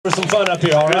For some fun up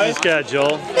here, all right? Who's this cat,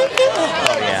 Joel?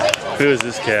 Oh, yeah. Who is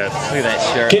this cat? Look at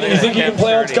that shirt. You think you can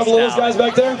play on a couple of those guys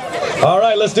back there? All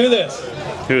right, let's do this.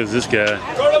 Who is this guy?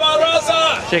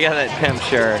 Check out that pimp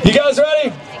shirt. You guys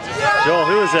ready? Joel,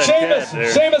 who is that cat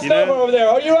there? Seamus Nova over there.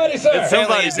 Are you ready, sir? It sounds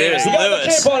like Lewis. You got the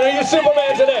cape on. Are you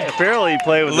Superman today? Apparently he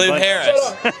played with Lou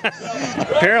Harris.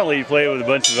 Apparently he played with a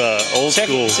bunch of old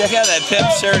school. Check out that pimp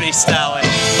shirt he's styling.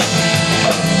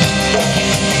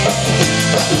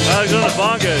 Oh, he's on the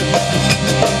bongos.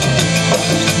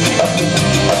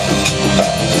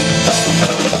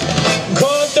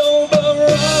 Cordoba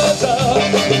Rosa,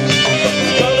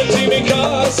 gonna see me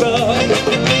casa.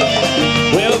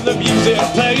 Well, the music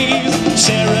plays,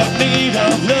 serenade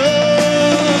of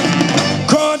love.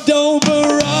 Cordoba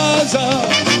Rosa,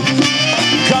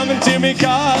 coming to me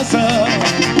casa.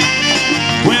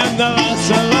 When the lights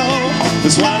are low,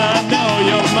 that's when I know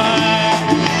you're mine.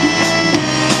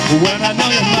 When I know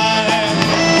you're mine,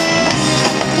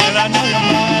 when I know you're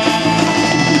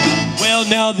mine. Well,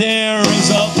 now there is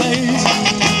a place,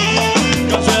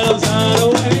 cause there's not a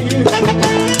way,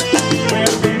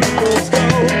 where people go,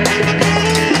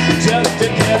 just to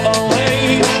get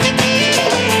away.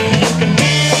 You can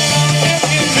be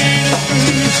the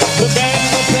truth, the band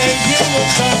will play you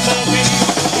will come to me.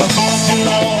 Before too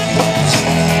long,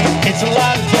 it's a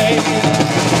lot of days.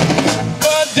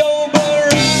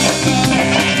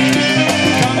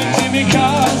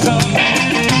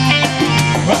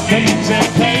 The music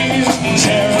plays,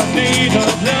 serenade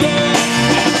of love.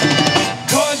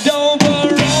 Cordoba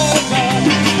Rosa,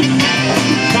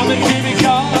 coming to me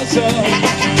casa.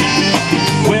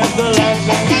 With the lights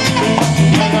on,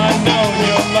 when I know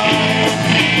you're mine.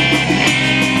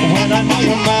 When I know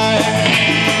you're mine.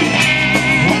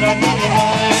 When I know you're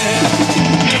mine.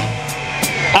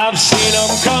 I've seen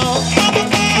them come,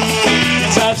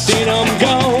 yes, I've seen them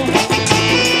go.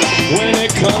 When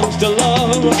it comes to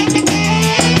love,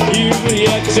 you've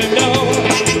yet to know.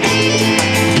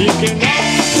 You can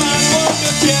always find one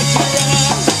to get you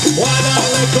right. Why not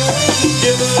let go and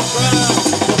give it a try?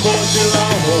 Before too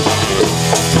long,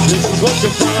 this is what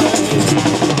you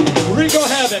find. Rico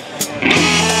Havoc.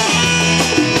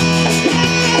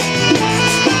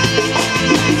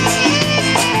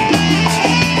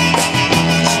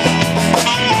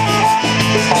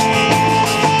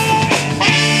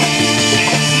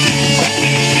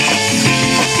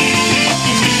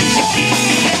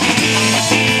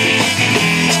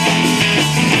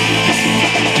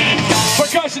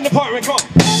 Department, come on.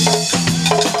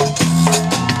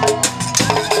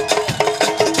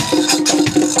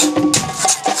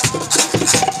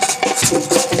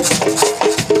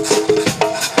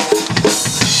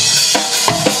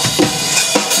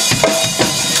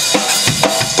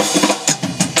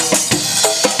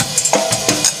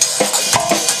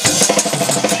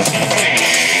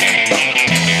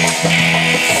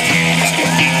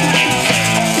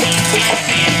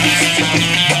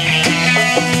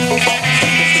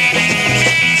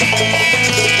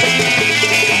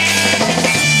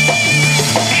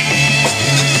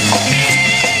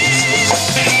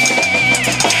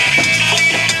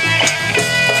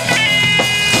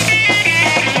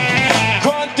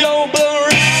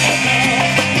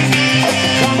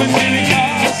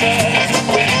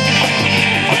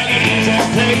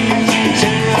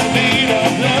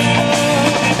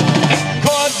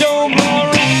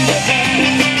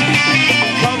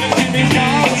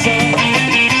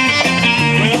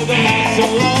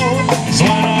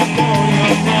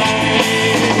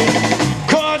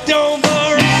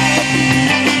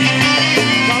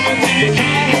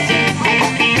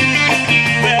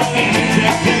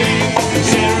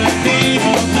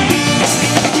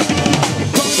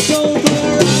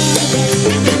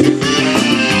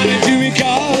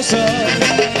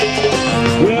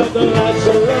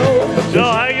 Joe,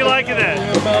 how you liking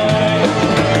that?